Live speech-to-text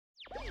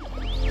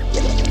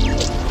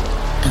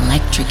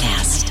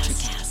Electrocast.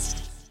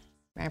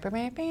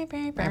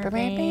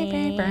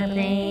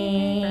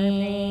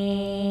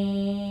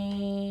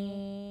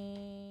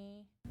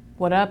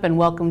 What up, and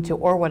welcome to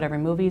Or Whatever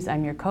Movies.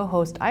 I'm your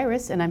co-host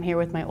Iris, and I'm here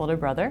with my older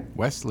brother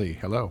Wesley.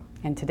 Hello.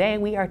 And today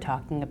we are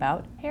talking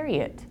about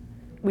Harriet.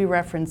 We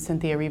referenced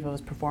Cynthia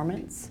Erivo's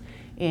performance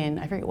in,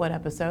 I forget what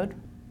episode.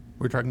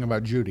 We're talking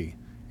about Judy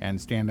and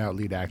standout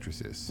lead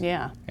actresses.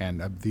 Yeah.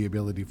 And the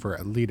ability for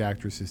lead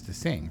actresses to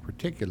sing,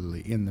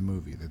 particularly in the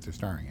movie that they're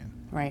starring in.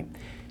 Right.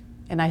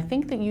 And I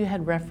think that you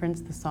had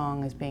referenced the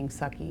song as being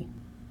sucky.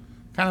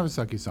 Kind of a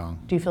sucky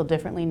song. Do you feel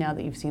differently now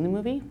that you've seen the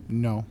movie?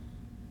 No.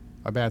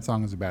 A bad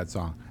song is a bad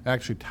song. It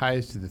actually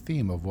ties to the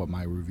theme of what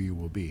my review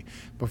will be.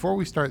 Before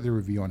we start the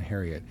review on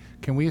Harriet,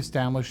 can we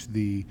establish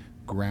the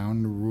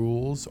ground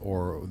rules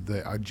or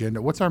the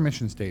agenda? What's our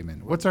mission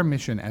statement? What's our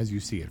mission as you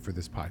see it for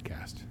this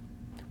podcast?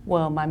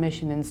 Well, my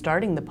mission in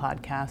starting the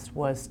podcast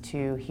was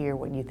to hear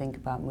what you think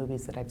about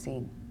movies that I've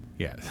seen.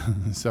 Yes.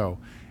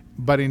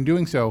 But in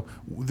doing so,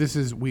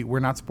 we're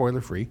not spoiler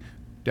free.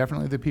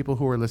 Definitely the people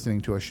who are listening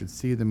to us should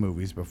see the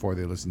movies before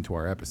they listen to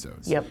our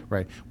episodes. Yep.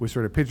 Right? We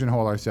sort of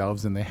pigeonhole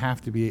ourselves, and they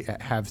have to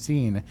have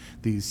seen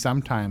these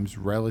sometimes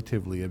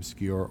relatively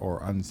obscure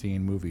or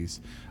unseen movies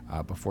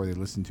before they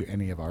listen to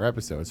any of our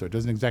episodes. So it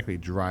doesn't exactly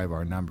drive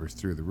our numbers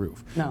through the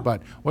roof. No.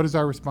 But what is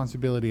our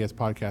responsibility as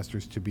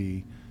podcasters to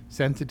be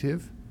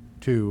sensitive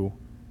to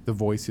the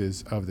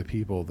voices of the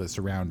people that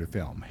surround a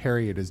film?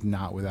 Harriet is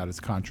not without its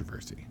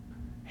controversy.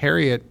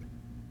 Harriet,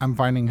 I'm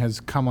finding, has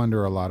come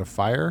under a lot of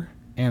fire,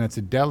 and it's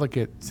a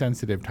delicate,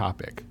 sensitive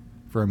topic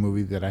for a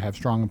movie that I have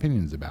strong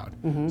opinions about.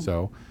 Mm-hmm.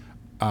 So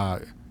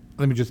let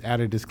me just add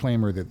a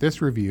disclaimer that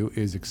this review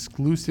is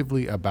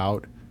exclusively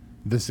about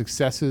the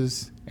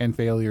successes and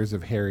failures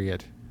of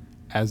Harriet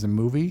as a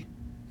movie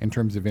in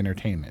terms of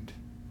entertainment.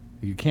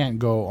 You can't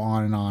go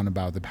on and on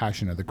about the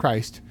Passion of the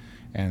Christ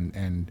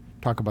and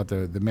talk about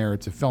the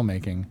merits of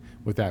filmmaking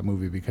with that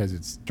movie, because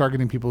it's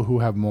targeting people who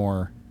have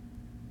more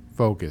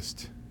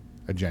focused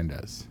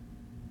agendas.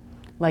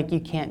 Like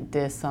you can't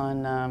diss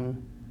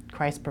on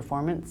Christ's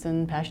performance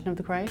in Passion of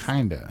the Christ?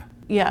 Kinda.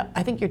 Yeah,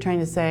 I think you're trying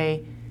to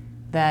say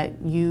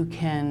that you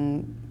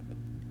can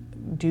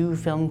do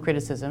film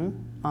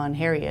criticism on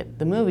Harriet,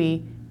 the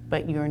movie,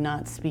 but you're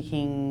not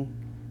speaking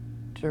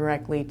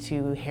directly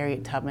to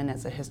Harriet Tubman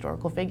as a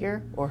historical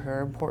figure or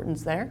her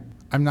importance there?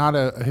 I'm not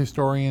a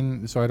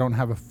historian, so I don't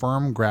have a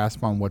firm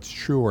grasp on what's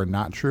true or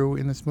not true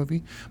in this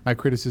movie. My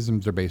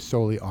criticisms are based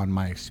solely on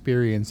my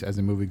experience as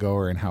a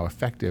moviegoer and how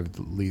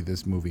effectively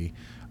this movie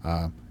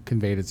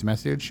conveyed its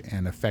message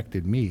and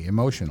affected me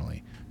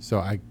emotionally. So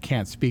I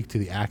can't speak to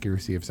the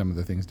accuracy of some of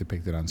the things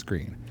depicted on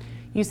screen.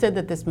 You said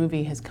that this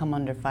movie has come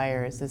under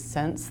fire. Is this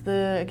since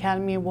the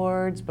Academy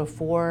Awards,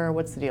 before?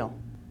 What's the deal?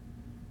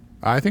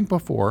 I think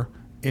before,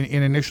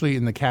 initially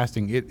in the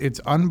casting, it's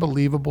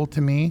unbelievable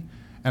to me.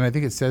 And I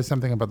think it says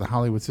something about the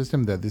Hollywood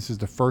system that this is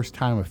the first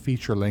time a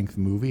feature-length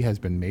movie has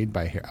been made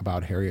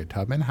about Harriet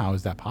Tubman. How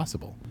is that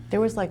possible? There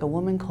was like A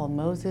Woman Called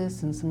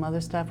Moses and some other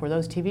stuff. Were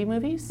those TV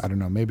movies? I don't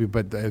know, maybe,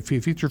 but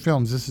feature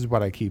films, this is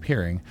what I keep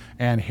hearing.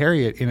 And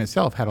Harriet in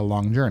itself had a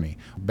long journey.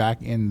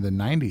 Back in the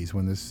 90s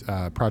when this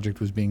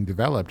project was being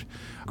developed,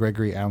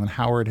 Gregory Allen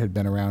Howard had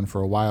been around for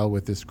a while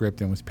with this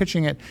script and was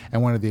pitching it.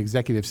 And one of the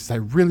executives says, I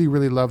really,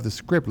 really love the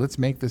script. Let's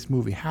make this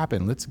movie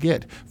happen. Let's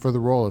get, for the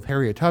role of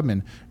Harriet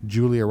Tubman,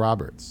 Julia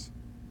Roberts.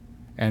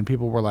 And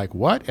people were like,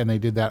 what? And they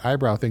did that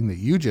eyebrow thing that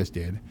you just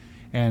did.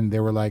 And they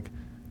were like,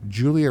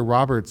 Julia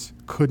Roberts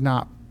could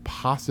not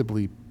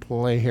possibly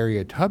play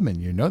Harriet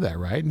Tubman. You know that,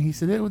 right? And he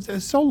said, it was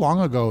so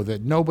long ago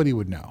that nobody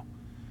would know.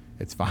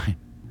 It's fine.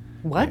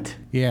 What?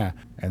 Yeah.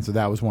 And so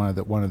that was one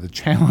of the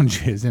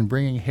challenges in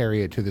bringing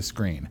Harriet to the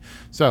screen.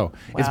 So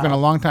It's been a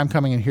long time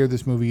coming, and here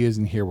this movie is,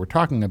 and here we're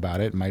talking about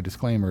it. And my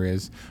disclaimer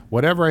is,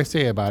 whatever I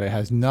say about it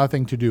has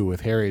nothing to do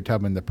with Harriet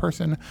Tubman, the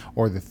person,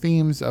 or the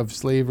themes of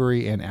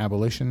slavery and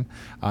abolition,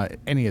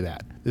 any of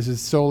that. This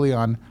is solely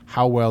on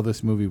how well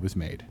this movie was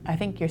made. I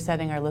think you're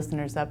setting our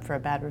listeners up for a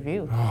bad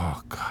review.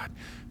 Oh, God.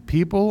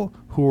 People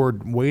who are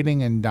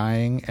waiting and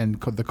dying, and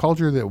the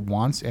culture that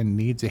wants and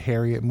needs a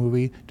Harriet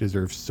movie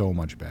deserves so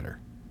much better.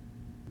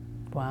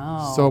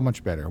 Wow. So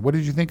much better. What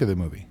did you think of the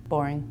movie?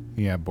 Boring.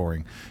 Yeah,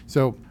 boring.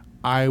 So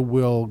I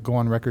will go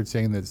on record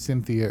saying that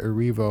Cynthia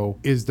Erivo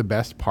is the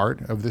best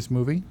part of this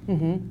movie.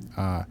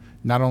 Mm-hmm.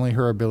 Not only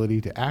her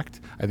ability to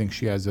act, I think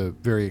she has a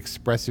very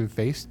expressive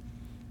face.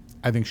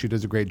 I think she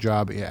does a great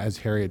job as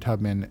Harriet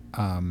Tubman,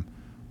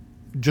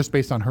 just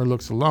based on her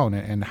looks alone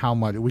and how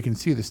much we can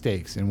see the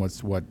stakes in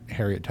what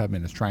Harriet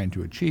Tubman is trying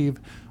to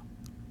achieve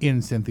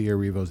in Cynthia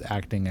Erivo's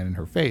acting and in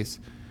her face.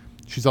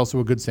 She's also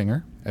a good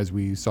singer, as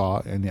we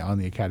saw on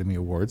the Academy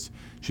Awards.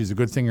 She's a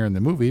good singer in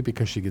the movie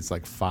because she gets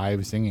like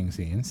 5 singing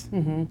scenes.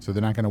 Mm-hmm. So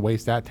they're not going to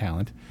waste that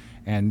talent.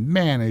 And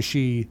man, is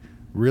she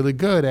really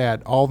good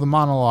at all the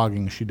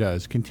monologuing she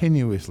does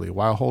continuously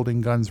while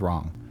holding guns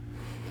wrong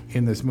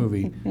in this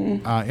movie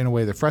in a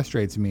way that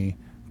frustrates me.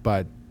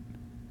 But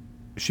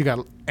she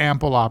got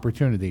ample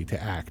opportunity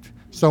to act.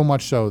 So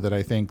much so that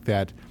I think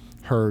that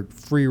her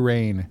free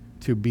reign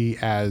to be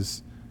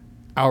as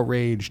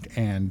outraged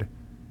and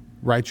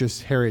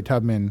righteous Harriet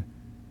Tubman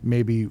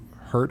maybe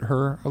hurt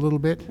her a little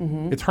bit.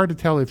 It's hard to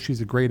tell if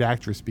she's a great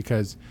actress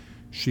because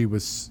she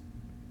was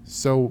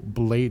so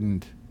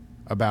blatant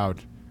about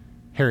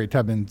Harriet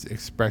Tubman's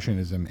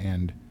expressionism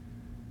and,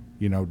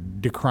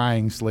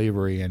 decrying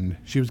slavery. And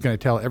she was going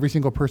to tell every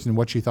single person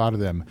what she thought of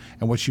them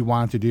and what she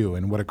wanted to do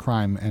and what a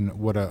crime and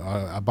what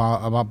an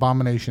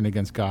abomination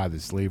against God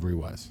that slavery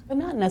was. But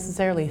not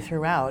necessarily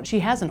throughout.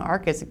 She has an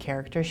arc as a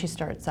character. She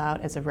starts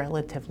out as a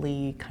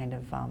relatively kind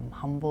of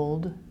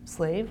humbled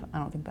slave. I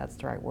don't think that's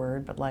the right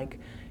word, but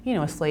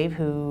a slave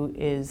who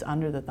is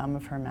under the thumb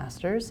of her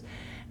masters.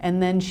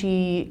 And then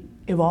she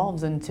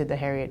evolves into the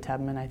Harriet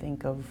Tubman, I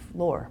think, of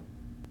lore.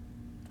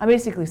 I'm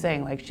basically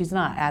saying, she's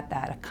not at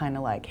that kind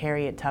of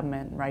Harriet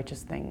Tubman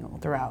righteous thing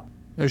throughout.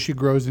 As she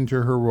grows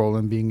into her role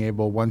and being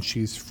able, once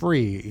she's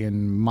free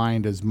in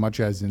mind as much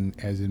as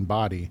in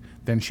body,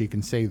 then she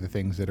can say the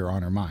things that are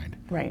on her mind.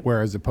 Right.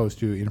 Whereas opposed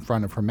to in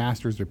front of her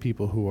masters or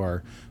people who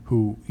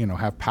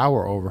have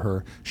power over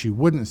her, she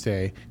wouldn't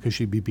say because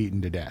she'd be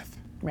beaten to death.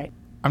 Right.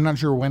 I'm not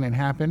sure when it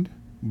happened,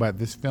 but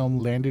this film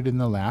landed in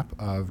the lap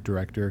of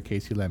director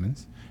Kasi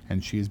Lemmons,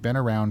 and she's been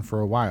around for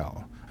a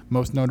while.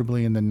 Most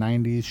notably in the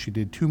 90s, she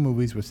did 2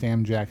 movies with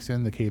Sam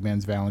Jackson, The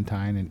Caveman's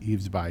Valentine and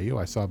Eve's Bayou.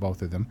 I saw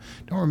both of them.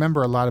 Don't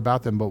remember a lot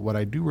about them, but what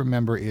I do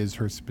remember is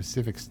her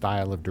specific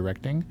style of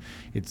directing.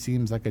 It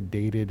seems like a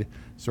dated,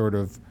 sort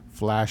of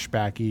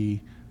flashbacky,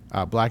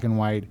 black and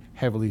white,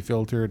 heavily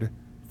filtered,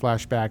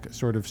 flashback,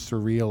 sort of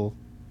surreal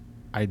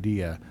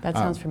idea. That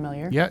sounds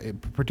familiar. Yeah,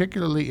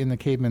 particularly in The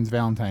Caveman's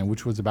Valentine,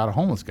 which was about a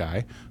homeless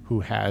guy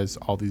who has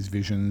all these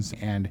visions,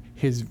 and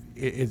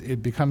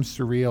it becomes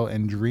surreal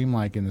and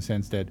dreamlike in the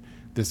sense that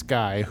this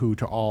guy, who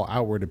to all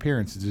outward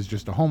appearances is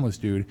just a homeless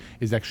dude,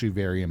 is actually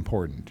very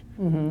important.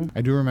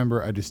 I do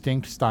remember a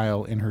distinct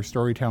style in her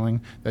storytelling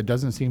that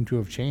doesn't seem to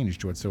have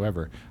changed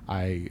whatsoever.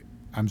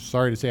 I'm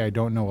sorry to say I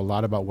don't know a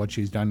lot about what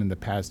she's done in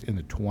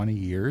the 20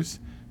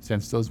 years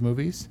since those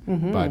movies,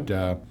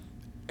 but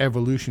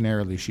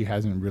evolutionarily, she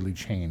hasn't really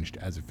changed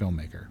as a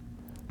filmmaker.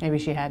 Maybe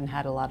she hadn't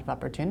had a lot of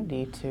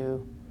opportunity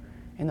to,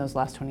 in those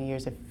last 20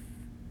 years, if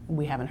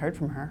we haven't heard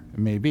from her.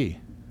 Maybe.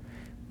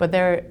 But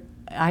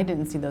I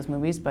didn't see those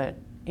movies, but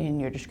in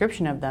your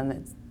description of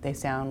them, they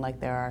sound like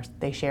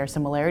they share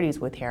similarities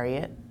with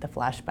Harriet. The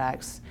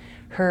flashbacks,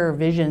 her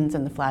visions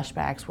and the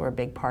flashbacks were a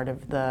big part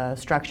of the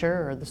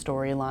structure or the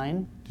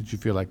storyline. Did you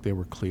feel like they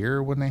were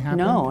clear when they happened?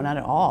 No, not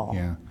at all.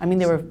 Yeah. I mean,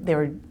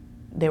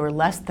 they were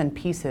less than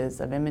pieces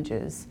of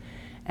images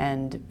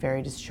and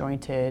very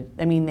disjointed.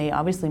 I mean, they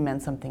obviously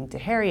meant something to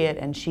Harriet,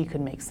 and she could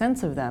make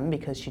sense of them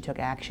because she took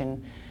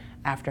action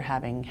after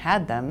having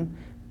had them,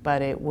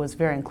 but it was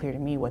very unclear to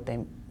me what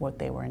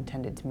they were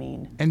intended to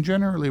mean. And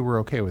generally we're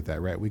okay with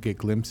that, right? We get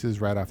glimpses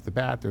right off the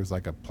bat. There's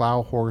like a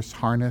plow horse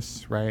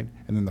harness, right?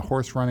 And then the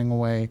horse running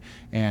away,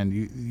 and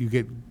you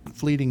get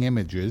fleeting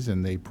images,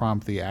 and they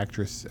prompt the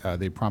actress,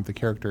 they prompt the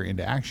character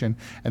into action,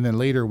 and then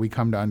later we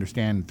come to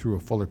understand through a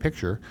fuller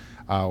picture,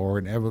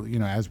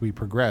 as we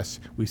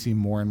progress, we see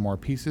more and more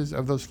pieces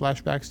of those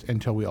flashbacks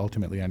until we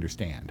ultimately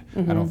understand.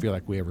 I don't feel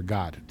like we ever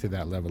got to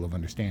that level of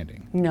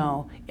understanding.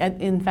 No.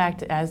 In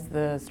fact, as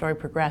the story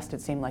progressed,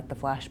 it seemed like the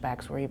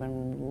flashbacks were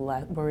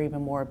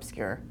even more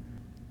obscure.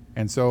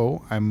 And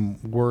so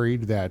I'm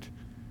worried that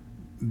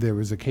there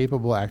was a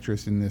capable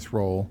actress in this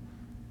role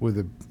with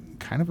a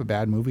kind of a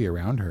bad movie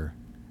around her.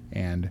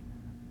 And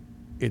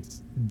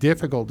it's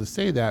difficult to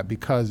say that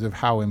because of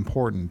how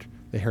important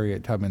the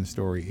Harriet Tubman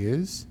story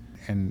is,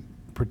 and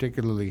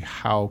particularly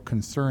how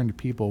concerned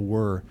people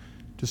were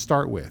to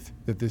start with,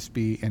 that this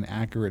be an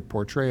accurate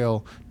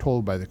portrayal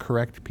told by the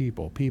correct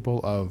people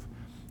of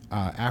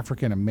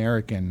African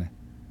American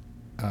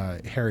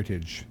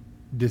heritage,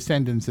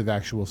 descendants of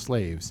actual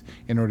slaves,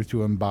 in order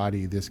to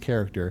embody this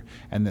character,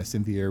 and that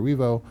Cynthia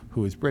Erivo,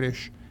 who is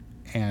British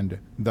and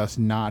thus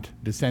not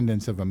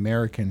descendants of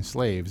American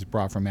slaves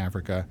brought from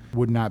Africa,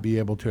 would not be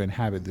able to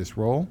inhabit this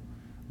role,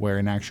 where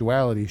in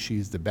actuality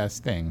she's the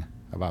best thing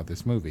about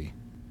this movie.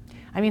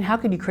 I mean, how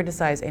could you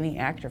criticize any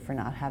actor for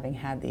not having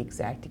had the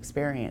exact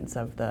experience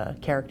of the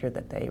character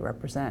that they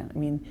represent? I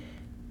mean,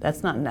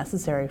 that's not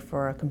necessary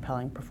for a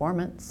compelling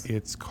performance.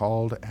 It's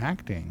called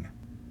acting.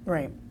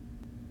 Right.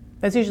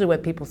 That's usually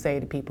what people say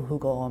to people who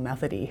go all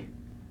methody.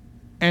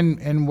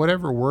 And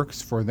whatever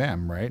works for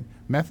them, right?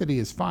 Methody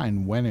is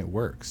fine when it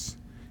works.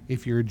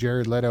 If you're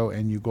Jared Leto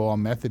and you go all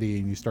methody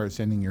and you start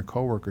sending your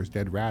coworkers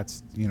dead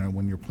rats,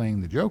 when you're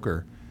playing the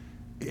Joker,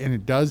 and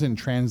it doesn't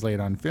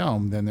translate on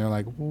film, then they're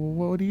like,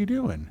 well, what are you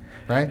doing,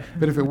 right?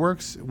 But if it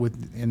works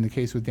in the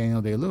case with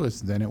Daniel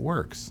Day-Lewis, then it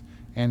works.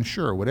 And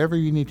sure, whatever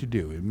you need to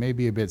do, it may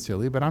be a bit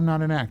silly, but I'm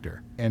not an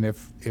actor. And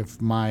if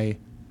I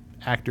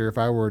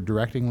were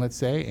directing, let's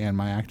say, and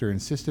my actor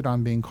insisted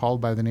on being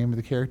called by the name of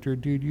the character,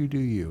 dude, you do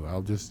you.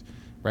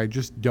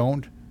 Just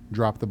don't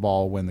drop the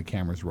ball when the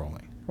camera's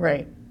rolling.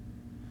 Right.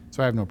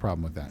 So I have no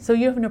problem with that. So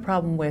you have no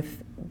problem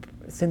with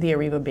Cynthia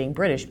Erivo being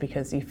British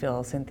because you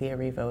feel Cynthia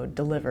Erivo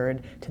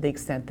delivered to the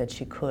extent that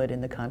she could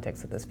in the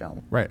context of this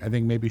film. Right. I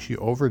think maybe she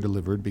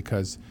over-delivered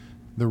because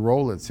the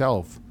role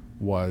itself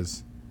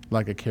was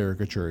like a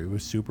caricature. It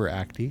was super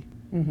acty.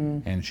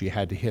 And she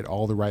had to hit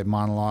all the right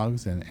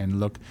monologues and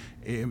look.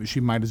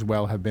 She might as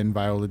well have been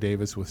Viola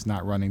Davis with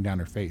snot running down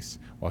her face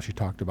while she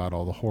talked about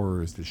all the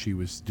horrors that she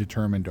was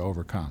determined to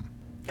overcome.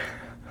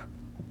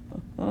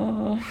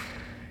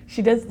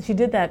 She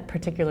did that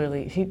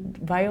particularly.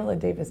 Viola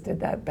Davis did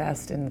that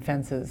best in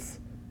Fences.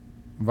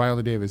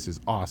 Viola Davis is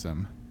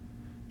awesome.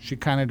 She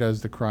kind of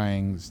does the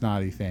crying,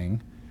 snotty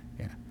thing.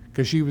 Yeah.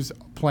 Because she was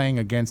playing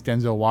against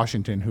Denzel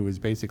Washington, who was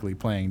basically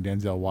playing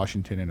Denzel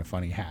Washington in a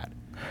funny hat,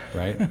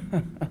 right?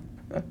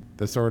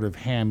 The sort of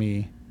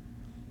hammy,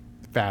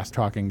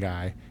 fast-talking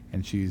guy,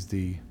 and she's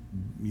the,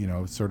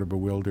 sort of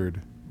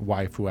bewildered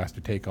wife who has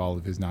to take all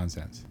of his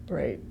nonsense.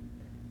 Right.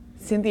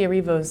 Cynthia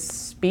Erivo's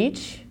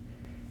speech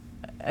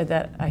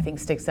that I think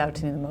sticks out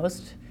to me the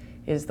most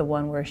is the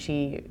one where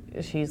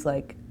she's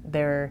like,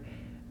 they're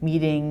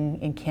meeting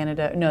in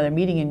Canada. No, they're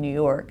meeting in New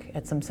York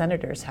at some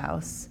senator's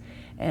house,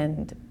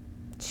 and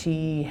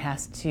she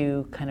has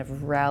to kind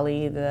of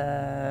rally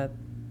the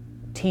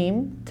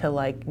team to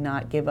like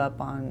not give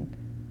up on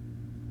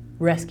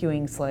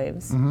rescuing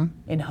slaves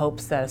in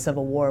hopes that a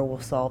civil war will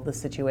solve the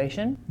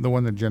situation. The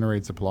one that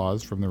generates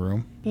applause from the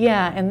room.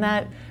 Yeah, and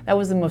that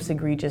was the most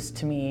egregious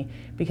to me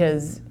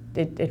because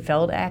it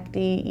felt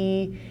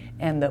acty-y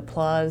and the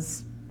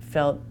applause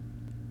felt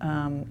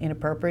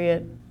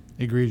inappropriate.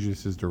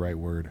 Egregious is the right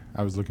word.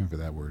 I was looking for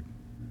that word.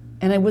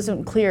 And it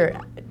wasn't clear,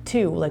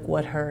 too, like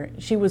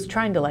she was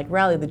trying to like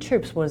rally the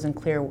troops, wasn't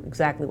clear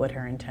exactly what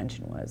her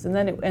intention was. And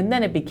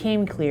then it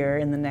became clear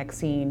in the next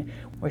scene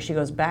where she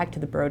goes back to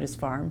the Brodus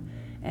farm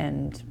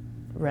and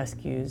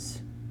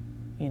rescues,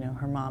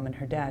 her mom and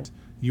her dad.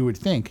 You would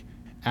think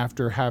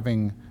after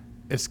having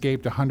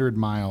escaped 100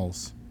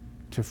 miles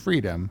to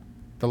freedom,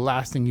 the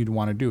last thing you'd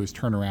want to do is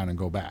turn around and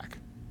go back.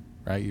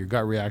 Right? Your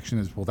gut reaction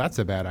is, well, that's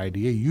a bad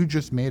idea. You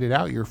just made it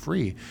out. You're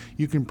free.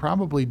 You can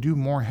probably do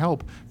more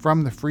help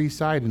from the free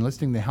side,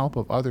 enlisting the help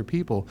of other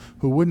people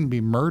who wouldn't be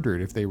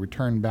murdered if they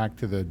returned back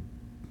to the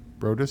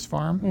Brodus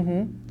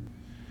farm.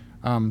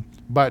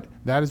 But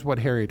that is what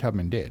Harriet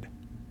Tubman did.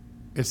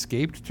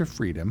 Escaped to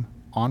freedom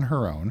on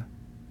her own,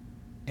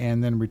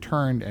 and then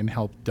returned and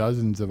helped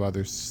dozens of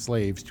other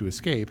slaves to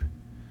escape.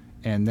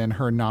 And then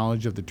her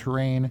knowledge of the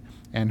terrain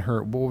and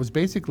her what was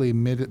basically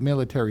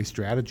military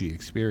strategy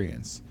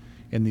experience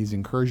in these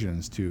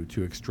incursions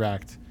to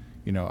extract,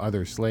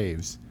 other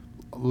slaves,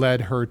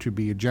 led her to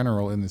be a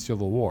general in the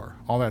Civil War.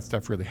 All that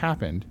stuff really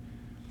happened.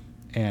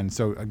 And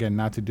so, again,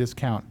 not to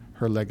discount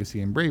her legacy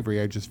and bravery,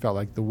 I just felt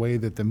like the way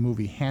that the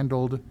movie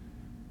handled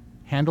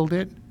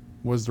it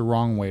was the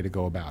wrong way to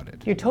go about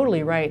it. You're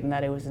totally right in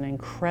that it was an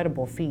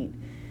incredible feat.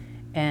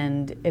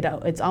 And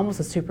it's almost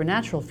a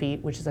supernatural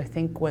feat, which is, I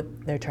think,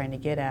 what they're trying to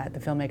get at, the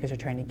filmmakers are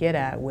trying to get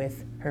at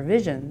with her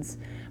visions,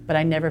 but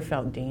I never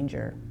felt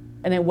danger.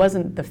 And it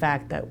wasn't the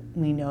fact that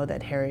we know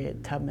that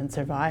Harriet Tubman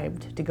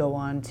survived to go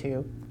on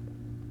to,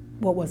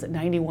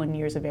 91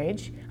 years of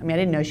age? I mean, I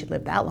didn't know she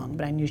lived that long,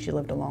 but I knew she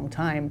lived a long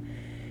time.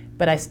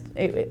 But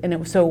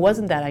so it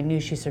wasn't that I knew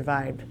she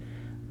survived.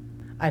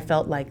 I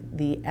felt like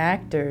the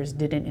actors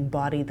didn't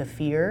embody the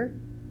fear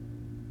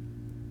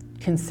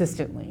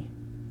consistently.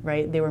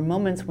 Right? There were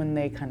moments when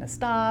they kind of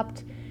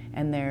stopped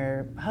and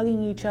they're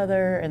hugging each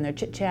other and they're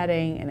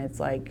chit-chatting, and it's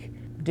like,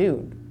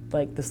 dude,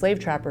 like the slave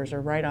trappers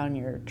are right on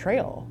your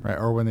trail. Right,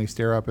 or when they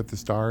stare up at the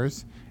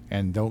stars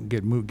and don't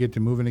get to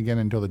moving again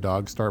until the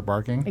dogs start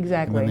barking.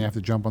 Exactly. And then they have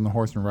to jump on the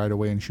horse and ride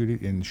away and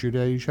shoot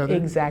at each other.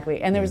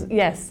 Exactly. And there's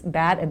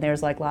that, and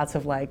there's like lots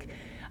of like,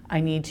 I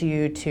need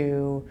you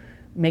to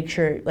make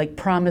sure, like,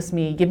 promise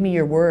me, give me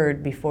your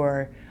word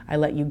before I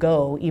let you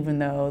go, even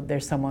though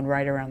there's someone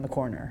right around the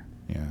corner.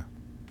 Yeah.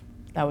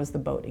 That was the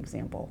boat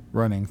example.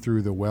 Running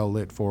through the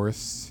well-lit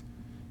forests,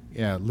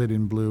 lit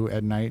in blue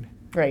at night.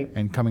 Right.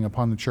 And coming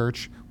upon the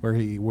church where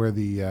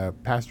the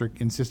pastor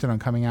insisted on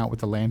coming out with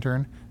the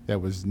lantern that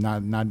was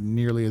not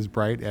nearly as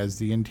bright as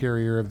the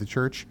interior of the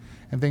church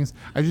and things.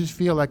 I just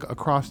feel like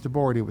across the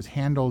board it was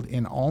handled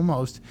in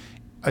almost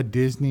a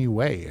Disney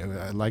way,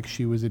 like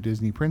she was a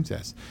Disney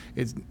princess.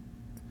 It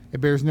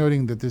bears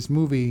noting that this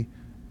movie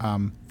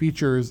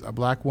features a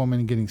black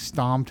woman getting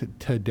stomped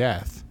to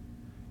death,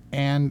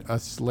 and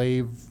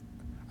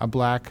a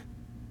black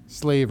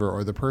slaver,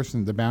 or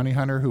the bounty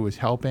hunter who was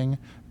helping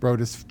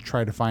Brodus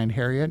try to find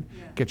Harriet,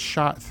 gets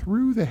shot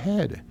through the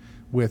head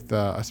with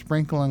a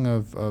sprinkling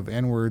of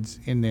N-words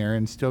in there,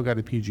 and still got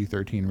a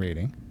PG-13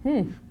 rating.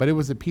 But it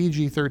was a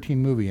PG-13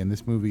 movie, and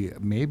this movie,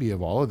 maybe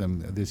of all of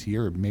them this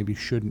year, maybe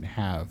shouldn't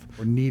have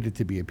or needed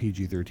to be a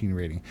PG-13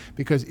 rating.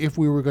 Because if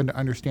we were going to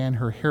understand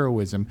her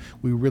heroism,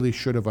 we really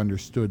should have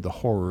understood the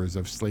horrors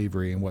of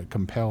slavery and what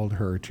compelled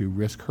her to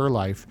risk her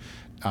life,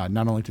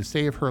 not only to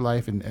save her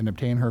life and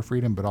obtain her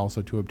freedom, but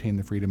also to obtain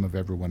the freedom of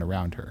everyone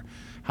around her.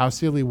 How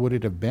silly would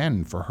it have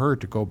been for her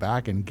to go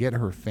back and get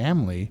her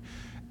family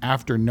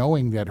after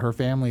knowing that her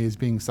family is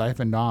being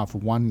siphoned off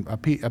a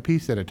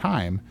piece at a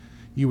time,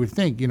 you would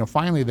think,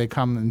 finally they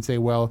come and say,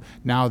 well,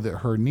 now that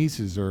her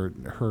nieces or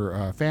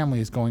her family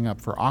is going up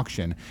for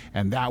auction,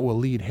 and that will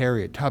lead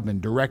Harriet Tubman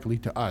directly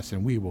to us,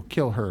 and we will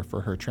kill her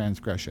for her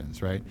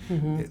transgressions, right?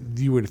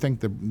 You would think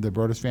the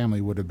Broaddus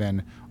family would have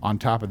been on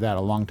top of that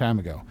a long time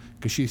ago,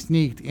 because she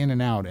sneaked in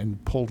and out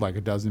and pulled like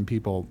a dozen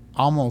people,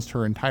 almost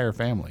her entire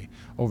family,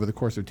 over the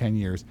course of 10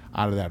 years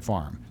out of that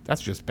farm.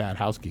 That's just bad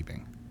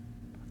housekeeping.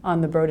 On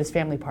the Broaddus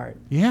family part.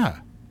 Yeah.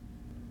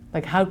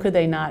 Like, how could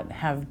they not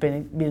have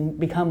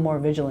become more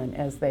vigilant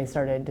as they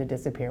started to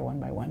disappear one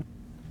by one?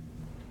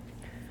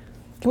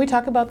 Can we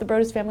talk about the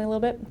Broaddus family a little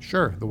bit?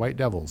 Sure, the White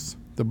Devils,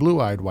 the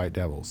blue-eyed White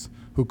Devils,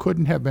 who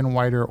couldn't have been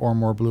whiter or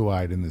more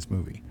blue-eyed in this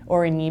movie.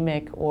 Or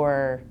anemic,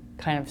 or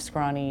kind of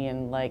scrawny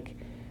and like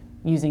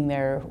using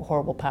their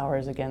horrible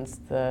powers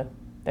against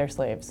their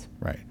slaves.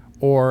 Right.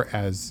 Or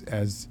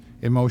as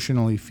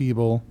emotionally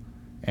feeble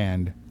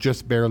and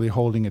just barely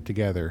holding it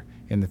together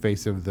in the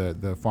face of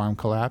the farm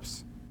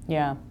collapse.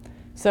 Yeah.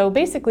 So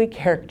basically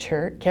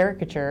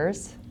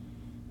caricatures.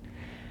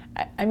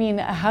 I mean,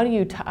 how do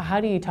you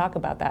talk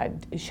about that?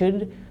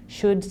 Should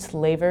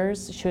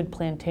slavers, should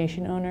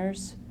plantation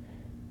owners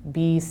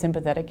be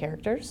sympathetic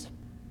characters?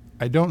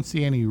 I don't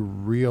see any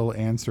real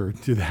answer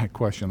to that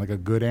question, like a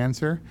good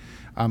answer.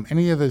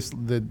 Any of the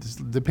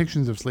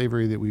depictions of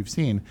slavery that we've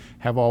seen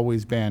have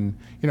always been,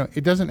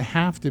 it doesn't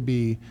have to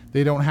be,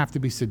 they don't have to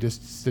be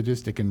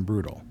sadistic and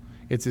brutal.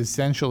 It's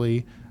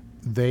essentially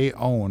they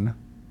own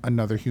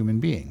another human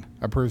being,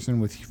 a person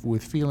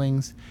with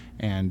feelings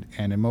and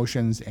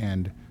emotions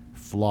and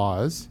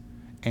flaws,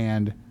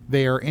 and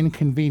they are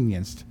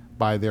inconvenienced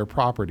by their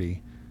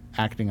property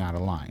acting out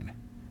of line.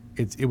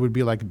 It would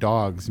be like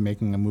dogs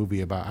making a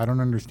movie about, I don't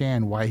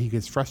understand why he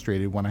gets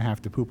frustrated when I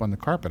have to poop on the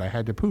carpet. I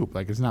had to poop.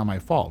 Like, it's not my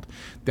fault.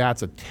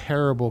 That's a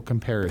terrible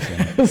comparison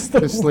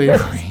to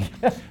slavery.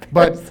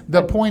 But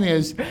the point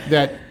is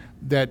that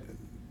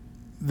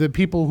the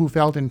people who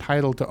felt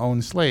entitled to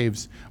own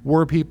slaves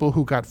were people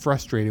who got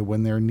frustrated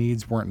when their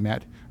needs weren't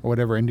met or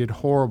whatever and did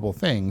horrible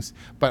things.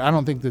 But I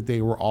don't think that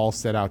they were all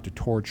set out to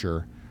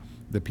torture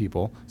the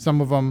people.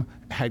 Some of them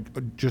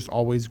had just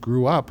always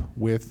grew up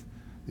with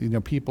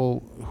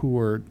people who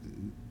were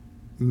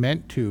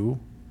meant to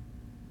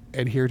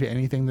adhere to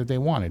anything that they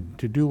wanted,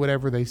 to do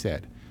whatever they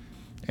said.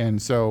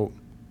 And so,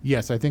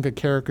 yes, I think a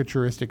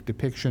caricaturistic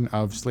depiction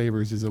of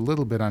slavers is a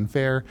little bit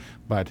unfair,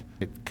 but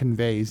it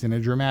conveys in a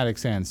dramatic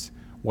sense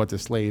what the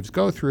slaves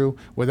go through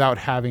without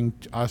having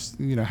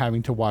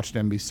to watch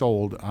them be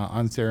sold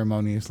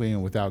unceremoniously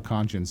and without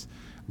conscience,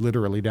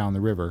 literally down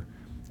the river,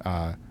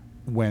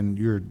 when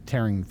you're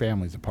tearing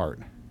families apart.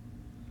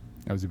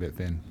 That was a bit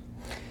thin.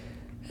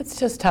 It's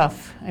just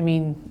tough. I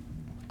mean,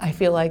 I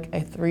feel like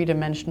a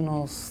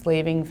three-dimensional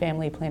slaving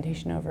family,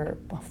 plantation over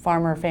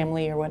farmer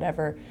family or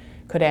whatever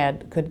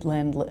could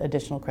lend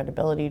additional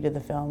credibility to the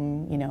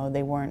film.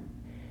 They weren't,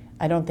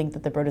 I don't think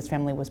that the Broaddus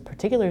family was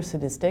particularly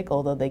sadistic,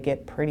 although they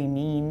get pretty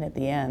mean at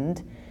the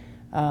end.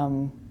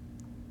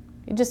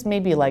 It just may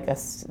be like a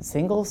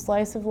single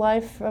slice of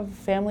life, of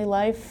family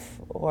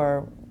life,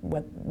 or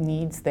what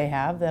needs they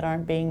have that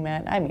aren't being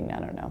met. I mean, I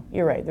don't know.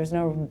 You're right. There's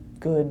no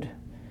good,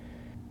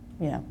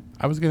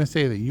 I was going to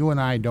say that you and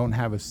I don't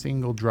have a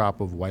single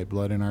drop of white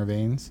blood in our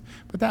veins,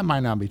 but that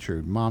might not be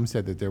true. Mom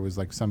said that there was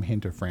like some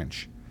hint of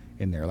French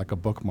in there, like a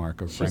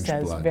bookmark of French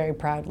blood. She says very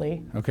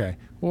proudly. Okay,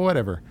 well,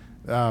 whatever.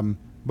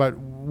 But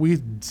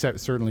we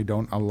certainly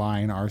don't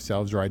align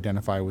ourselves or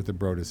identify with the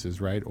Broadduses,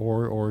 right?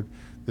 Or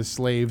the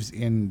slaves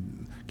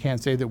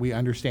can't say that we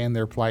understand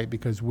their plight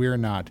because we're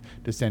not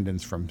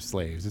descendants from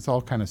slaves. It's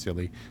all kind of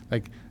silly.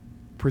 Like,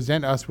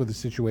 present us with a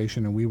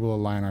situation and we will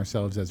align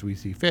ourselves as we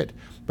see fit,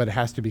 but it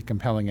has to be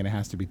compelling and it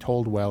has to be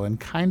told well and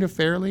kind of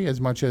fairly,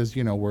 as much as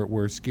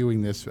we're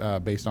skewing this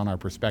based on our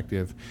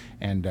perspective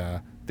and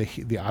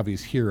the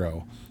obvious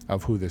hero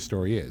of who this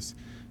story is.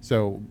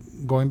 So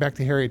going back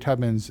to Harriet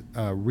Tubman's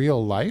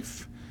real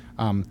life,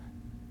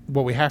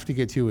 what we have to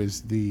get to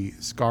is the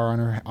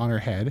scar on her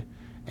head,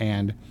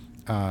 and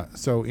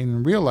so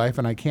in real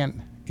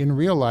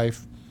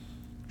life,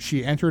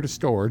 she entered a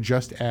store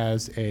just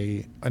as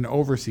an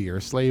overseer,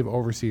 a slave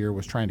overseer,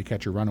 was trying to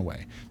catch a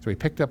runaway. So he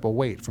picked up a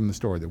weight from the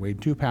store that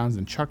weighed 2 pounds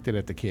and chucked it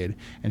at the kid.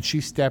 And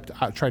she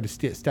tried to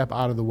step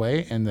out of the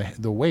way, and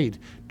the weight,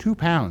 2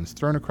 pounds,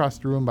 thrown across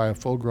the room by a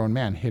full-grown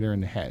man, hit her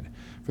in the head.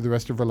 For the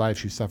rest of her life,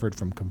 she suffered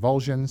from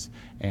convulsions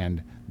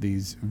and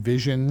these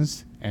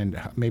visions,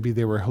 and maybe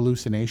they were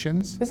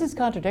hallucinations. This is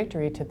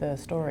contradictory to the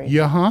story.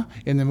 Yeah,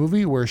 in the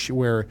movie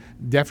where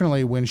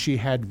definitely when she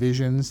had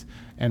visions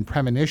and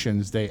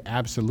premonitions, they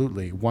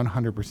absolutely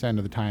 100%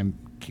 of the time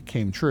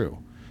came true.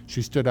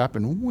 She stood up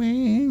and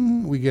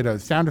wing, we get a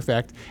sound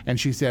effect, and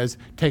she says,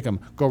 "Take them,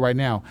 go right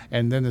now."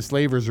 And then the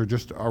slavers are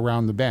just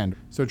around the bend.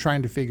 So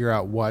trying to figure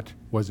out what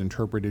was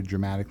interpreted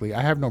dramatically,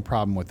 I have no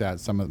problem with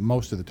that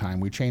most of the time.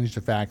 We change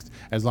the facts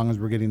as long as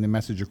we're getting the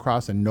message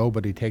across and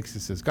nobody takes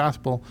this as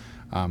gospel.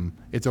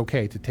 it's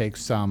okay to take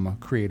some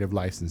creative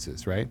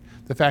licenses, right?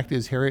 The fact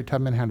is, Harriet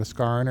Tubman had a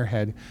scar on her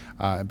head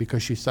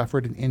because she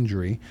suffered an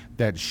injury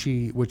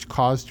which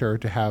caused her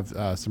to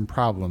have some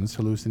problems,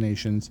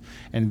 hallucinations,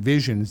 and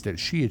visions that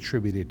she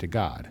attributed to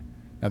God.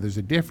 Now, there's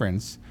a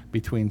difference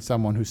between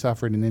someone who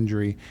suffered an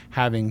injury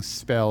having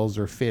spells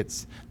or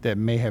fits that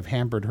may have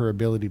hampered her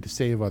ability to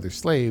save other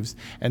slaves,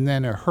 and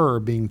then her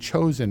being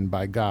chosen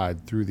by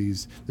God through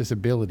this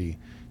ability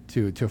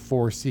to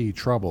foresee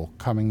trouble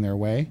coming their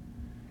way.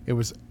 It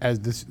was, as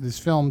this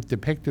film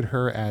depicted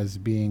her as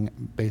being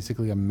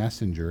basically a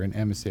messenger, an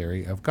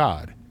emissary of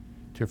God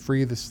to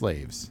free the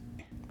slaves.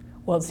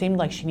 Well, it seemed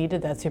like she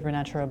needed that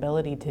supernatural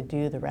ability to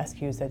do the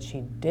rescues that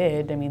she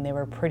did. I mean, they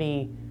were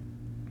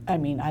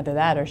either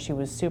that or she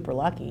was super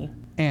lucky.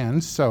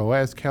 And so,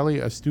 as Kelly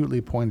astutely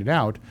pointed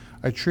out,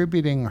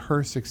 attributing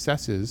her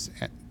successes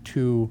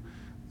to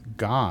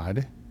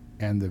God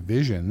and the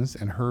visions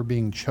and her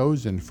being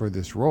chosen for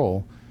this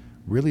role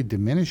really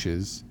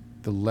diminishes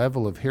the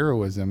level of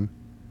heroism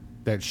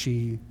that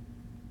she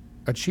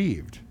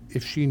achieved.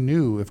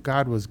 If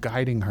God was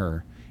guiding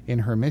her in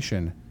her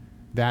mission,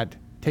 that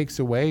takes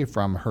away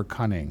from her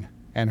cunning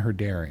and her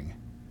daring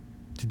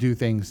to do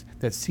things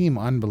that seem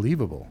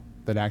unbelievable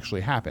that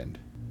actually happened.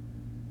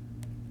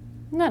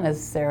 Not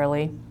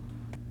necessarily.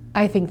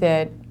 I think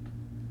that,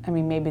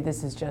 maybe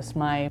this is just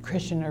my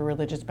Christian or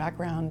religious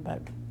background, but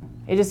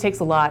it just takes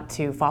a lot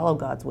to follow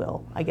God's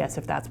will, I guess,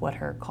 if that's what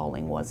her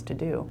calling was to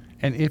do.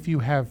 And if you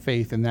have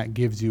faith and that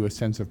gives you a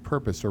sense of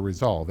purpose or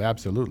resolve,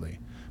 absolutely.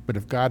 But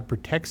if God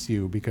protects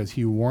you because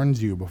he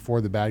warns you before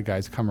the bad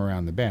guys come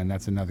around the bend,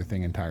 that's another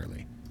thing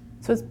entirely.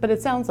 But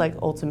it sounds like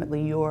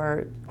ultimately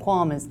your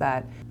qualm is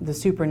that the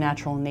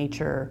supernatural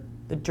nature,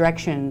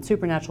 the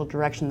supernatural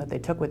direction that they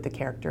took with the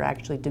character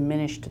actually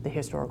diminished the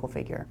historical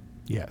figure.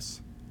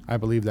 Yes, I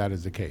believe that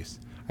is the case.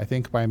 I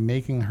think by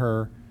enlightening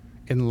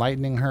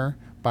her,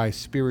 by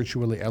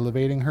spiritually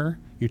elevating her,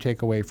 you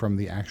take away from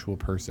the actual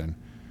person.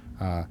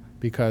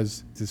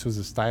 Because this was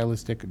a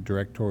stylistic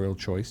directorial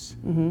choice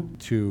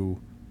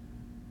to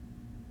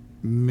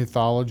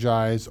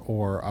mythologize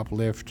or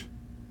uplift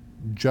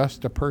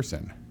just a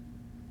person.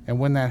 And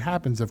when that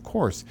happens, of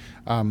course,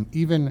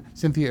 even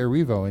Cynthia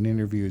Erivo in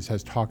interviews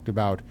has talked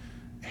about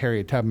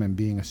Harriet Tubman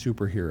being a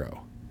superhero.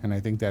 And I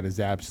think that is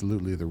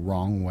absolutely the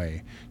wrong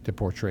way to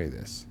portray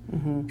this.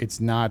 It's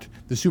not,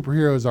 the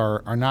superheroes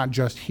are not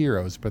just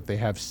heroes, but they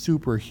have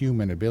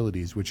superhuman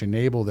abilities which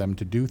enable them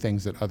to do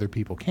things that other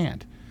people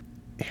can't.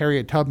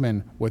 Harriet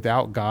Tubman,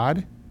 without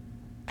God,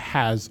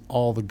 has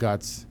all the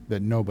guts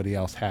that nobody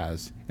else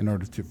has in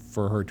order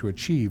for her to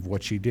achieve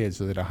what she did,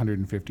 so that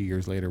 150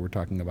 years later we're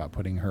talking about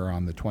putting her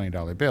on the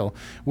 $20 bill,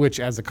 which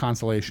as a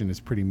consolation is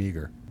pretty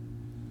meager.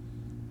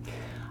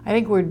 I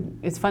think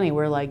it's funny,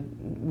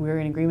 we're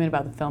in agreement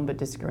about the film but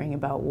disagreeing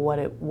about what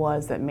it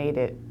was that made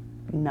it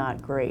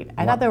not great.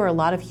 I thought there were a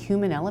lot of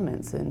human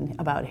elements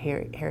about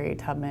Harriet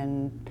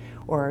Tubman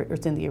or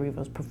Cynthia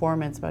Erivo's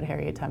performance about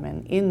Harriet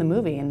Tubman in the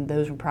movie, and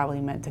those were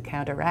probably meant to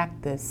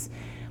counteract this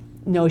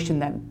notion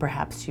that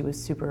perhaps she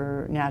was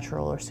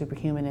supernatural or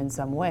superhuman in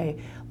some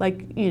way.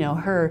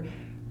 Her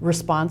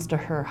response to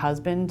her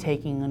husband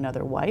taking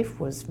another wife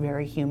was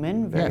very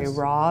human, very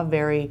raw,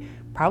 very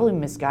probably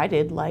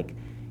misguided.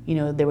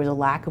 There was a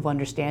lack of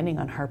understanding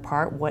on her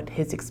part what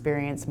his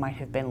experience might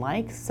have been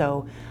like.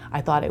 So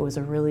I thought it was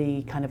a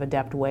really kind of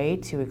adept way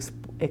to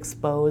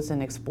expose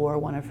and explore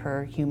one of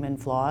her human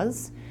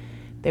flaws.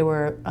 There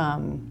were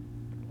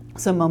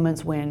some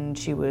moments when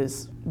she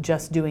was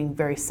just doing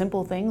very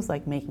simple things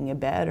like making a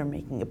bed or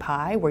making a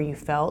pie, where you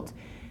felt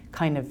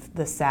kind of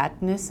the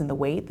sadness and the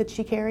weight that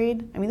she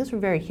carried. Those were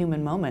very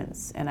human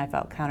moments, and I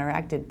felt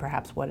counteracted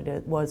perhaps what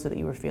it was that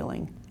you were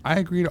feeling. I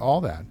agree to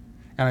all that.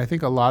 And I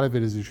think a lot of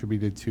it is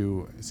attributed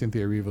to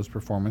Cynthia Erivo's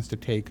performance to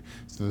take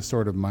the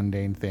sort of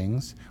mundane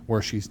things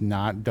where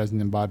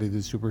doesn't embody the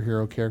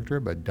superhero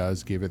character, but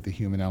does give it the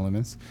human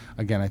elements.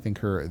 Again, I think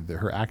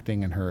her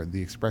acting and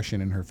the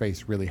expression in her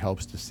face really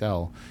helps to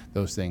sell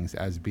those things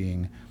as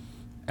being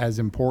as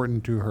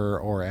important to her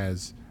or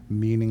as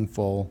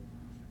meaningful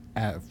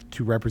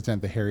to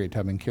represent the Harriet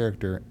Tubman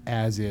character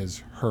as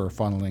is her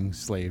funneling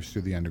slaves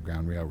through the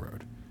Underground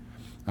Railroad.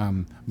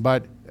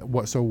 But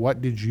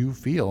what did you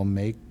feel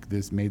made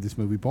this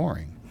movie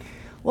boring?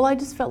 Well, I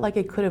just felt like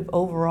it could have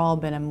overall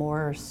been a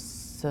more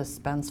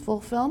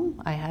suspenseful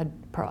film. I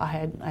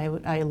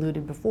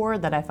alluded before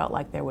that I felt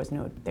like there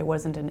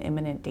wasn't an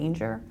imminent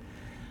danger.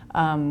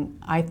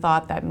 I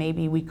thought that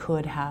maybe we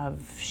could have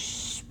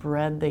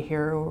spread the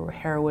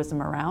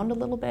heroism around a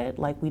little bit.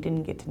 We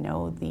didn't get to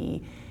know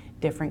the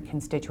different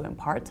constituent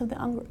parts of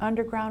the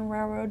Underground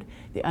Railroad.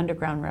 The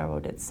Underground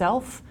Railroad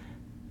itself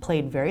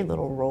played very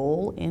little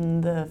role in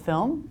the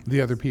film.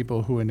 The other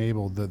people who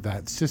enabled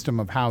that system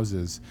of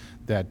houses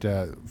that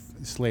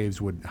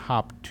slaves would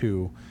hop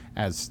to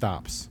as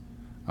stops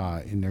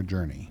in their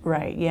journey.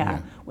 Right,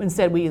 yeah.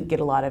 Instead, we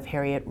get a lot of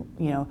Harriet,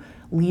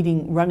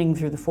 running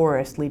through the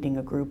forest, leading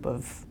a group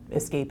of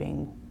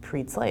escaping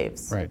freed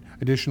slaves. Right.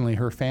 Additionally,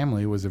 her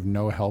family was of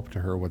no help to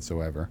her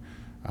whatsoever.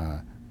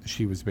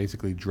 she was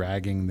basically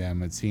dragging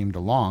them, it seemed,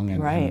 along.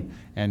 And, Right.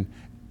 and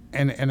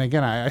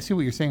again, I see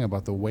what you're saying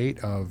about the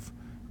weight of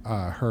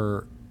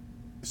her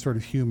sort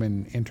of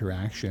human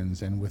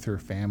interactions and with her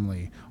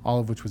family, all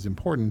of which was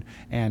important,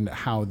 and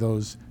how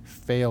those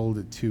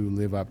failed to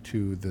live up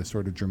to the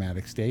sort of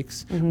dramatic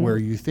stakes, where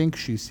you think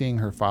she's seeing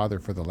her father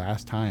for the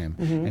last time,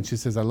 and she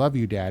says, "I love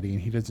you, Daddy,"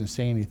 and he doesn't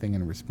say anything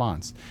in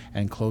response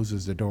and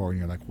closes the door, and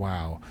you're like,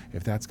 wow,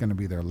 if that's going to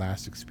be their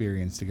last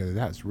experience together,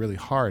 that's really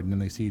hard. And then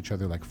they see each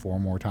other like 4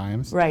 more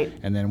times. Right.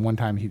 And then one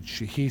time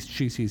she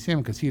sees him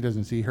because he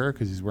doesn't see her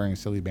because he's wearing a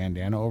silly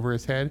bandana over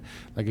his head.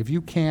 Like, if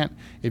you're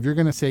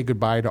going to say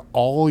goodbye to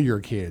all your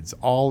kids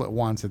all at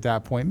once at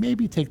that point,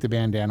 maybe take the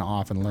bandana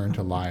off and learn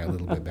to lie a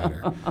little bit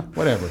better.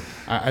 Whatever.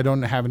 I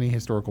don't have any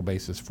historical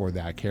basis for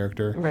that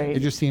character. Right. It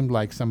just seemed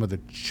like some of the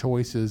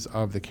choices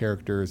of the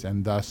characters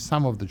and thus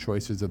some of the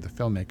choices of the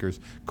filmmakers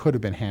could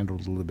have been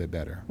handled a little bit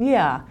better.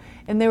 Yeah,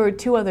 and there were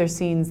 2 other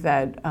scenes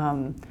that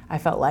I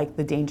felt like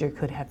the danger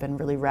could have been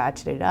really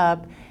ratcheted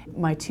up.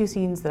 My 2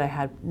 scenes that I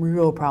had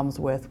real problems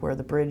with were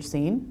the bridge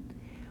scene,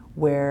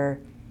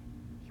 where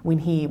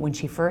when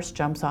she first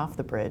jumps off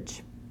the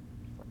bridge,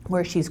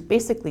 where she's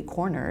basically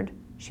cornered.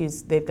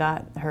 They've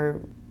got her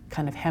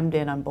kind of hemmed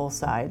in on both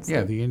sides.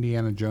 Yeah, the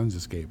Indiana Jones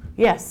escape.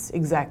 Yes,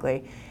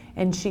 exactly.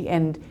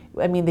 And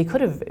I mean, they could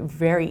have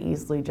very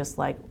easily just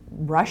like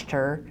rushed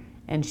her,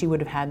 and she would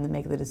have had to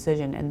make the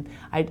decision. And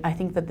I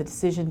think that the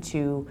decision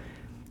to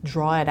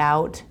draw it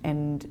out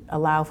and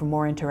allow for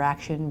more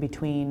interaction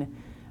between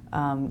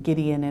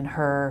Gideon and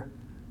her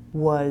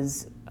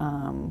was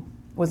a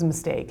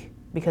mistake,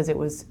 because it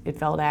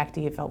felt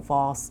acty, it felt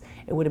false.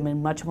 It would have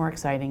been much more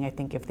exciting, I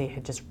think, if they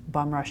had just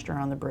bum rushed her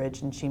on the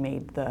bridge and she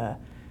made the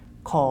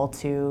call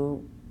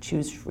to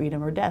choose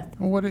freedom or death.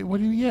 Well, what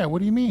do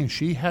you mean?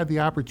 She had the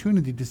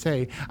opportunity to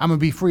say, "I'm gonna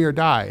be free or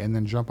die," and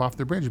then jump off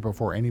the bridge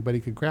before anybody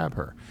could grab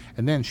her.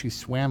 And then she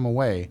swam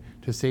away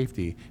to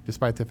safety,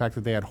 despite the fact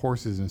that they had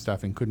horses and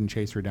stuff and couldn't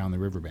chase her down the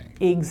riverbank.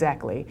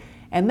 Exactly.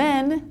 And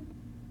then,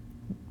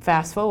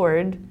 fast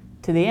forward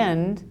to the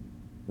end,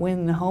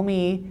 when the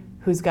homie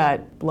who's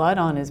got blood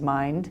on his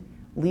mind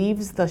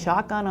leaves the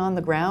shotgun on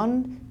the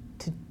ground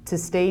to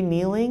stay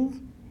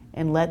kneeling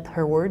and let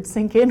her words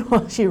sink in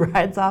while she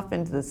rides off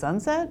into the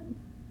sunset?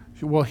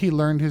 Well, he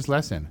learned his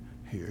lesson.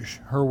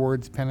 Her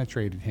words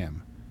penetrated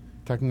him.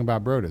 Talking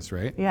about Brodus,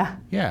 right? Yeah.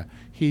 Yeah.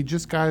 He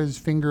just got his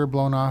finger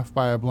blown off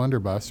by a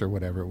blunderbuss or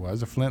whatever it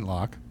was, a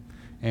flintlock.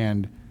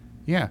 And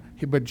yeah,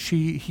 he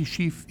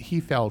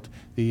felt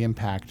the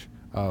impact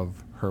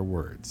of her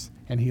words.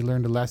 And he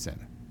learned a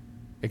lesson.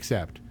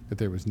 Except that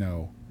there was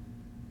no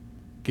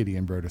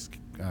Gideon Brodus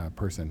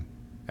person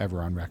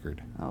ever on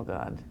record. Oh,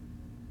 God.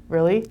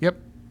 Really? Yep.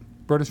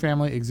 Brodus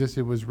family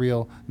existed, was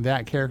real.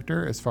 That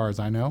character, as far as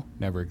I know,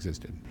 never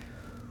existed.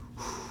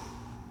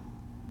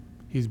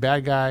 He's a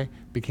bad guy,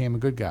 became a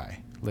good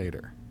guy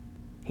later.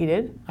 He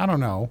did? I don't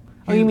know.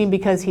 Oh, you mean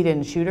because he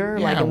didn't shoot her,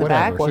 like in the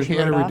back while she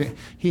rode off?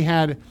 He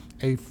had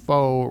a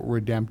faux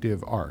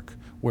redemptive arc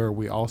where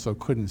we also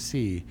couldn't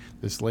see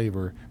the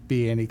slaver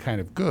be any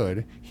kind of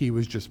good. He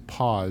was just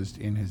paused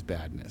in his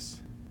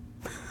badness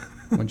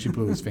when she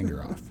blew his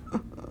finger off.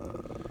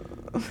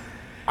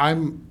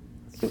 I'm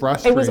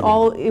frustrated.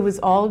 It was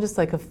all just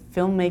like a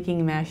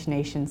filmmaking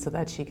machination so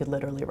that she could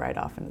literally ride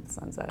off into the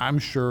sunset. I'm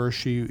sure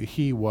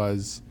he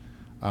was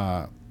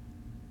an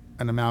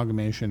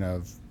amalgamation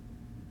of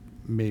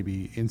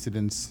maybe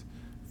incidents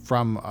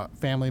from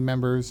family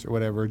members or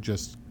whatever,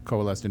 just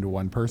coalesced into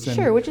one person.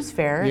 Sure, which is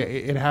fair. Yeah,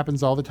 it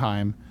happens all the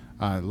time.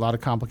 A lot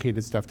of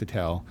complicated stuff to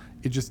tell.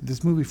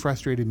 This movie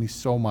frustrated me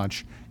so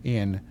much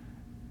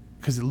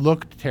because it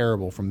looked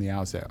terrible from the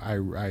outset.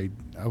 I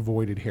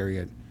avoided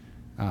Harriet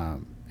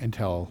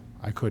until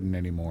I couldn't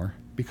anymore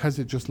because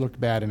it just looked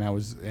bad, and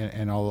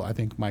I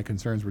think my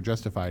concerns were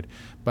justified.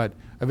 But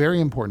a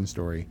very important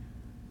story,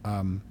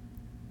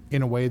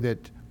 in a way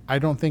that I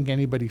don't think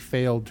anybody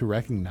failed to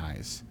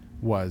recognize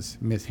was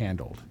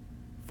mishandled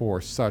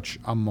for such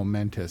a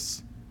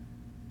momentous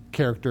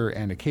character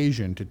and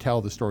occasion to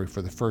tell the story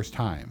for the first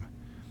time,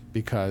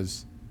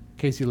 because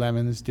Casey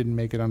Lemons didn't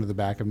make it onto the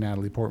back of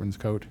Natalie Portman's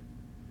coat.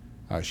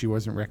 She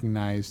wasn't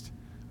recognized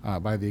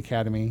by the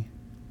Academy,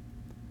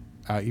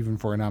 even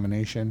for a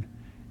nomination,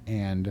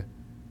 and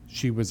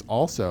she was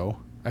also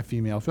a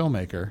female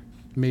filmmaker,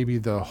 maybe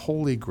the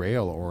holy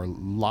grail or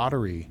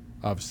lottery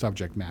of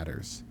subject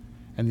matters,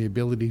 and the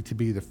ability to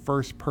be the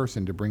first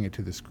person to bring it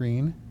to the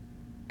screen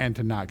and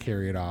to not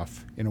carry it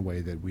off in a way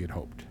that we had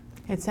hoped.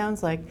 It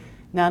sounds like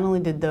not only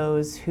did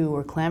those who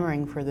were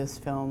clamoring for this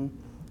film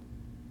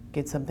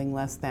get something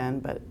less than,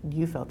 but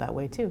you felt that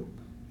way too.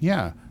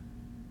 Yeah.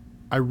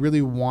 I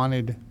really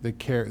wanted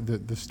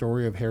the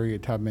story of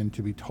Harriet Tubman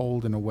to be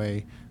told in a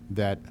way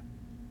that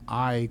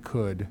I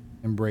could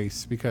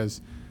embrace,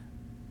 because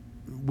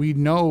we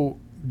know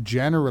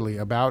generally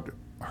about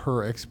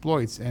her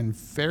exploits and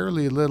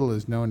fairly little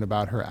is known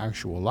about her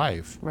actual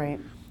life. Right.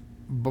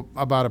 But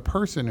about a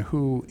person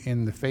who,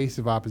 in the face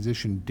of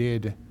opposition,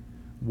 did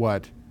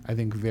what I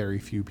think very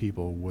few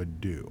people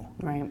would do.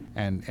 Right.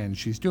 And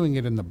she's doing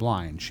it in the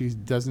blind. She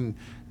doesn't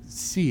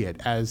see it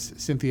as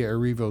Cynthia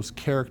Erivo's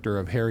character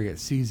of Harriet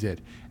sees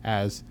it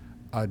as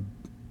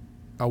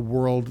a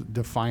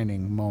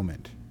world-defining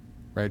moment,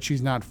 right?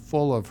 She's not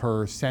full of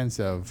her sense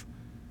of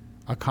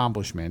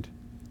accomplishment.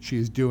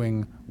 She's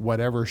doing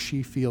whatever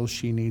she feels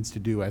she needs to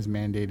do as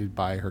mandated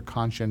by her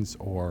conscience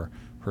or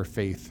her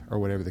faith or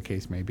whatever the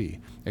case may be.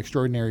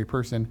 Extraordinary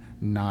person,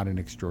 not an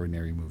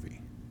extraordinary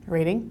movie.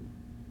 Rating?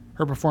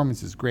 Her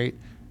performance is great.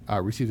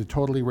 Received a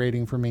totally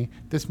rating from me.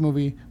 This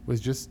movie was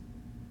just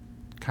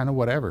kind of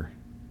whatever.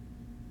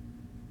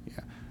 Yeah.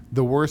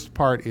 The worst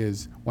part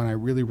is when I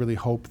really, really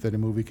hope that a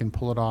movie can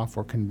pull it off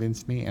or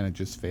convince me, and it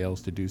just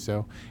fails to do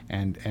so.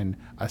 And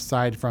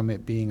aside from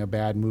it being a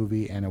bad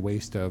movie and a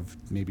waste of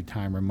maybe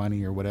time or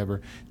money or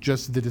whatever,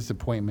 just the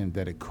disappointment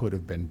that it could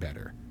have been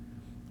better,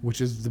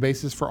 which is the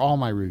basis for all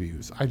my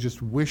reviews. I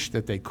just wish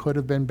that they could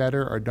have been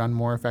better or done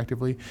more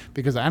effectively,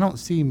 because I don't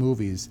see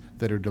movies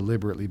that are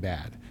deliberately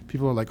bad.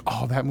 People are like,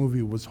 oh, that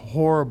movie was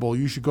horrible.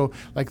 You should go,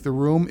 like The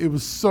Room, it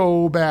was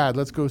so bad.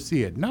 Let's go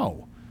see it.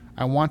 No,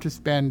 I want to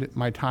spend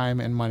my time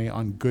and money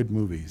on good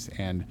movies,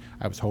 and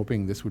I was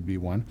hoping this would be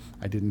one.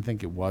 I didn't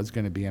think it was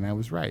going to be, and I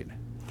was right.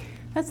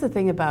 That's the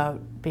thing about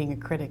being a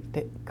critic,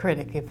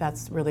 if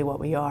that's really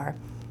what we are,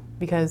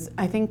 because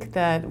I think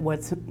that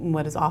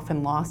what is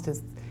often lost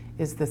is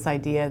this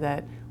idea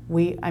that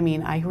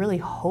I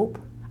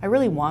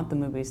really want the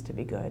movies to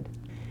be good.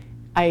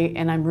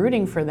 I'm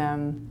rooting for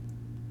them,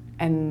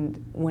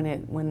 and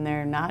when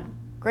they're not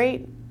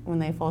great, when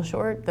they fall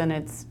short, then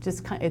it's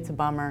a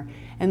bummer.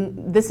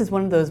 And this is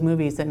one of those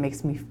movies that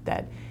makes me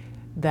that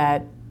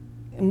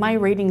my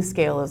rating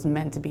scale is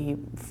meant to be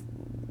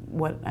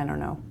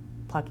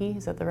plucky,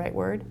 is that the right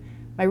word?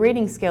 My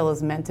rating scale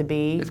is meant to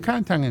be, it's kind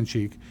of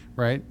tongue-in-cheek,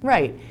 right?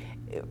 Right.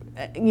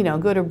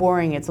 Good or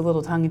boring, it's a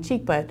little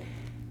tongue-in-cheek, but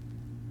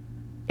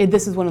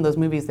this is one of those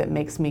movies that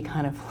makes me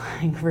kind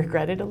of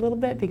regret it a little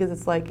bit, because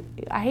it's like,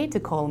 I hate to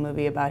call a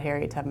movie about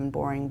Harriet Tubman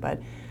boring,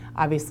 but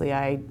obviously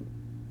I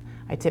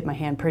tipped my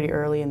hand pretty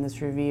early in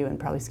this review and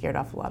probably scared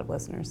off a lot of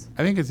listeners.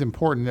 I think it's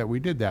important that we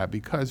did that,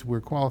 because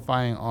we're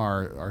qualifying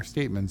our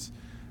statements,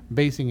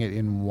 basing it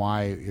in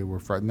why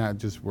not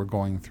just we're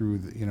going through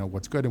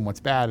what's good and what's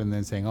bad and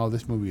then saying, oh,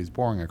 this movie is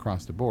boring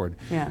across the board.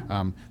 Yeah.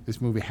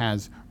 This movie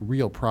has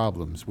real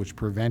problems which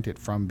prevent it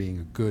from being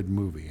a good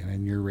movie. And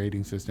in your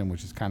rating system,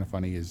 which is kind of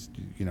funny, is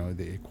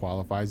it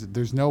qualifies it.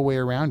 There's no way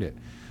around it.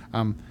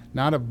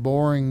 Not a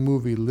boring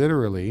movie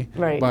literally,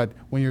 right. But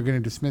when you're going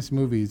to dismiss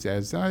movies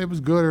as it was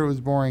good or it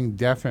was boring,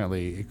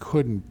 definitely it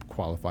couldn't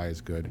qualify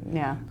as good.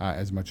 Yeah.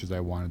 As much as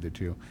I wanted it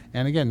to.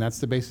 And again, that's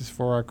the basis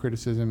for our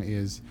criticism,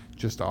 is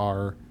just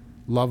our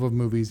love of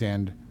movies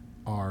and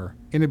our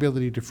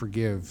inability to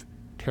forgive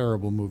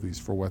terrible movies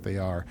for what they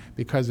are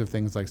because of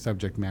things like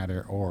subject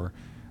matter or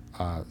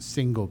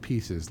single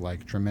pieces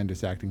like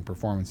tremendous acting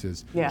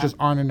performances. Yeah. Just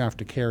aren't enough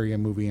to carry a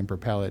movie and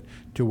propel it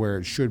to where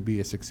it should be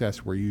a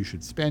success, where you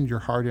should spend your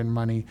hard-earned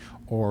money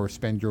or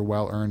spend your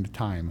well-earned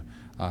time,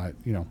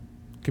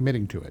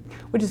 committing to it.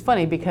 Which is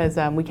funny, because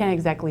we can't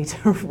exactly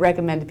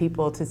recommend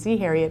people to see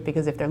Harriet,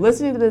 because if they're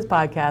listening to this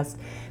podcast,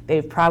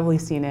 they've probably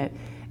seen it.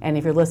 And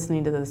if you're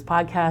listening to this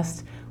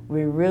podcast,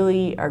 we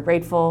really are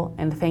grateful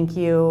and thank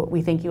you.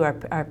 We thank you, our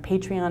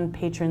Patreon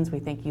patrons. We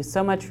thank you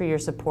so much for your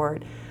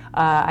support.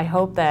 I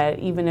hope that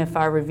even if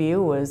our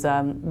review was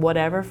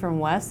whatever from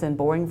Wes and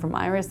boring from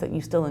Iris, that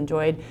you still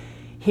enjoyed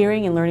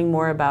hearing and learning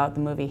more about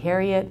the movie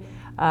Harriet.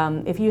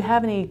 If you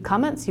have any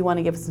comments, you want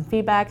to give us some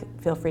feedback,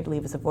 feel free to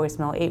leave us a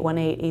voicemail,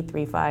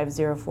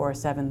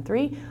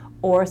 818-835-0473,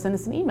 or send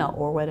us an email,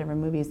 or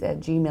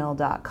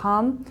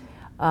whatevermovies@gmail.com.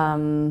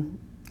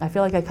 I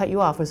feel like I cut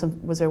you off.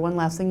 Was there one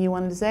last thing you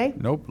wanted to say?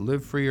 Nope.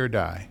 Live free or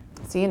die.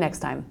 See you next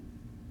time.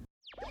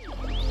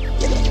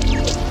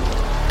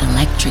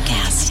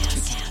 Electricast.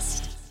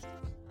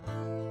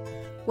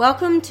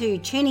 Welcome to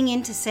Tuning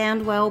Into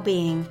Sound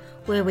Wellbeing,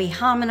 where we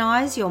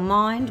harmonise your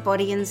mind,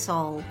 body and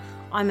soul.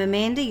 I'm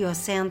Amanda, your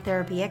sound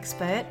therapy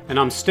expert. And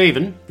I'm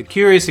Stephen, the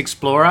curious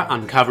explorer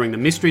uncovering the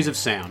mysteries of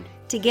sound.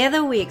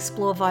 Together we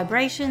explore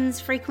vibrations,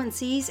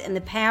 frequencies and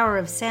the power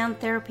of sound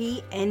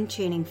therapy and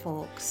tuning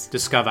forks.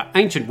 Discover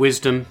ancient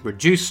wisdom,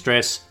 reduce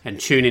stress and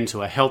tune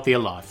into a healthier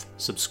life.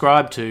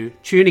 Subscribe to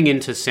Tuning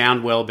Into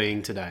Sound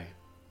Wellbeing today.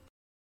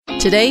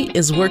 Today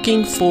is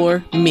working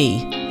for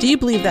me. Do you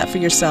believe that for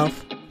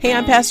yourself? Hey,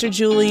 I'm Pastor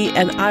Julie,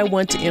 and I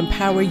want to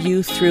empower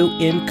you through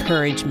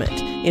encouragement.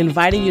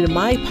 Inviting you to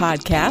my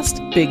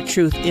podcast, Big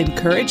Truth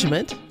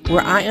Encouragement,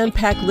 where I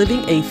unpack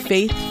living a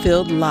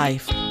faith-filled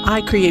life.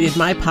 I created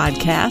my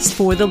podcast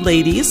for the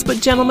ladies, but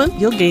gentlemen,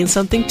 you'll gain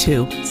something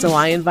too. So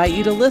I invite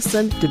you to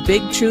listen to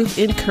Big Truth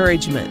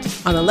Encouragement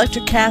on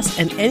Electricast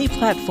and any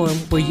platform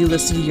where you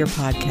listen to your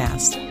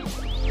podcast.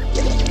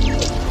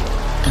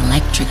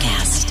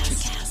 Electricast.